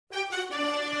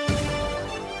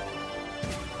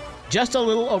Just a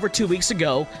little over 2 weeks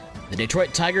ago, the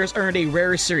Detroit Tigers earned a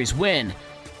rare series win,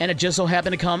 and it just so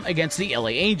happened to come against the LA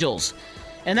Angels.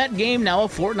 And that game, now a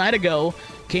fortnight ago,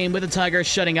 came with the Tigers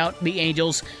shutting out the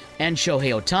Angels and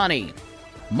Shohei Ohtani.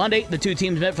 Monday, the two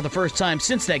teams met for the first time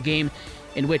since that game,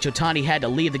 in which Ohtani had to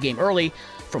leave the game early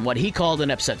from what he called an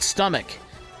upset stomach.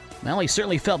 Well, he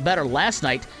certainly felt better last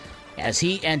night, as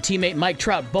he and teammate Mike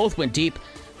Trout both went deep,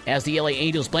 as the LA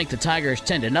Angels blanked the Tigers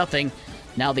 10-0,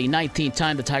 now the 19th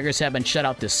time the Tigers have been shut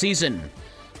out this season.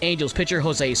 Angels pitcher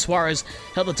José Suarez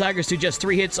held the Tigers to just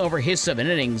 3 hits over his 7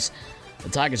 innings. The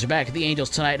Tigers are back at the Angels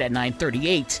tonight at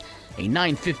 9:38, a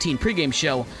 9:15 pregame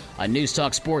show on News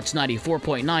Talk Sports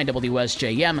 94.9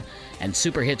 WSJM and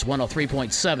Super Hits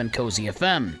 103.7 Cozy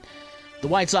FM. The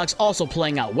White Sox also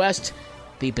playing out west,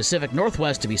 the Pacific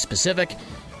Northwest to be specific,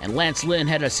 and Lance Lynn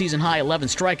had a season-high 11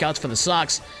 strikeouts for the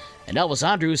Sox, and Elvis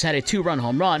Andrus had a 2-run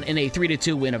home run in a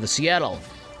 3-2 win over Seattle,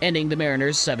 ending the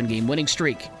Mariners' 7-game winning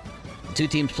streak. The two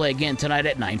teams play again tonight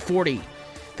at 9:40.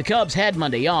 The Cubs had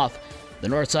Monday off. The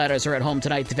Northsiders are at home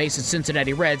tonight to face the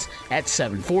Cincinnati Reds at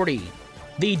 7:40.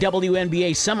 The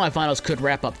WNBA Semifinals could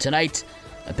wrap up tonight.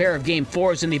 A pair of Game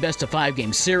 4s in the best-of-5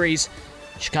 game series.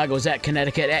 Chicago is at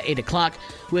Connecticut at 8 o'clock,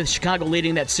 with Chicago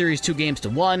leading that series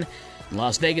 2-1.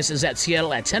 Las Vegas is at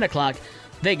Seattle at 10 o'clock.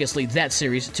 Vegas leads that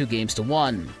series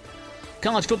 2-1.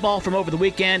 College football from over the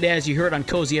weekend, as you heard on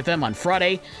Cozy FM on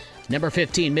Friday. Number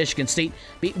 15 Michigan State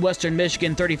beat Western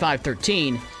Michigan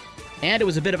 35-13. And it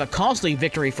was a bit of a costly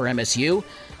victory for MSU,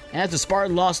 as the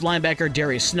Spartan lost linebacker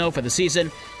Darius Snow for the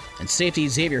season, and safety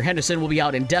Xavier Henderson will be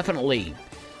out indefinitely.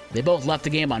 They both left the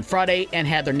game on Friday and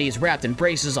had their knees wrapped in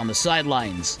braces on the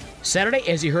sidelines. Saturday,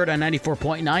 as you heard on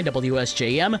 94.9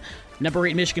 WSJM, number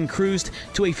 8 Michigan cruised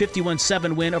to a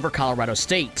 51-7 win over Colorado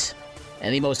State.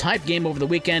 And the most hyped game over the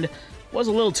weekend was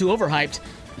a little too overhyped,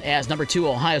 as number 2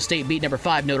 Ohio State beat number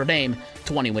 5 Notre Dame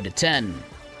 21-10.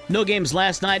 No games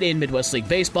last night in Midwest League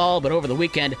Baseball, but over the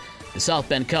weekend, the South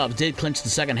Bend Cubs did clinch the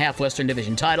second-half Western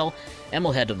Division title and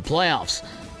will head to the playoffs.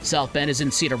 South Bend is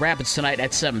in Cedar Rapids tonight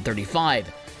at 7:35.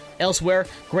 Elsewhere,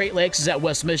 Great Lakes is at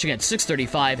West Michigan at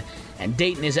 6:35, and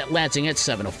Dayton is at Lansing at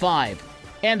 7:05.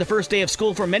 And the first day of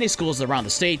school for many schools around the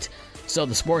state, so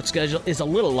the sports schedule is a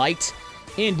little light.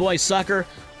 In boys soccer,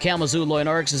 Kalamazoo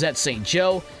Loyola Oryx is at St.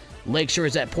 Joe, Lakeshore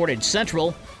is at Portage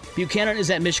Central, Buchanan is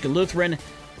at Michigan Lutheran,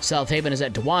 South Haven is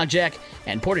at Dowagiac,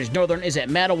 and Portage Northern is at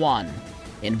Matawan.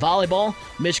 In volleyball,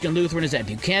 Michigan Lutheran is at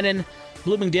Buchanan,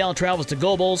 Bloomingdale travels to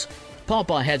Gobles,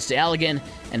 Pawpaw heads to Allegan,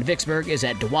 and Vicksburg is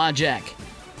at Dowagiac.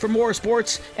 For more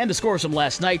sports and the scores from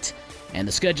last night and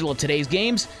the schedule of today's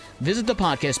games, visit the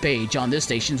podcast page on this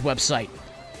station's website.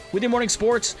 With your morning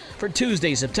sports for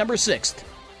Tuesday, September 6th,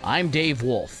 I'm Dave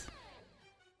Wolf.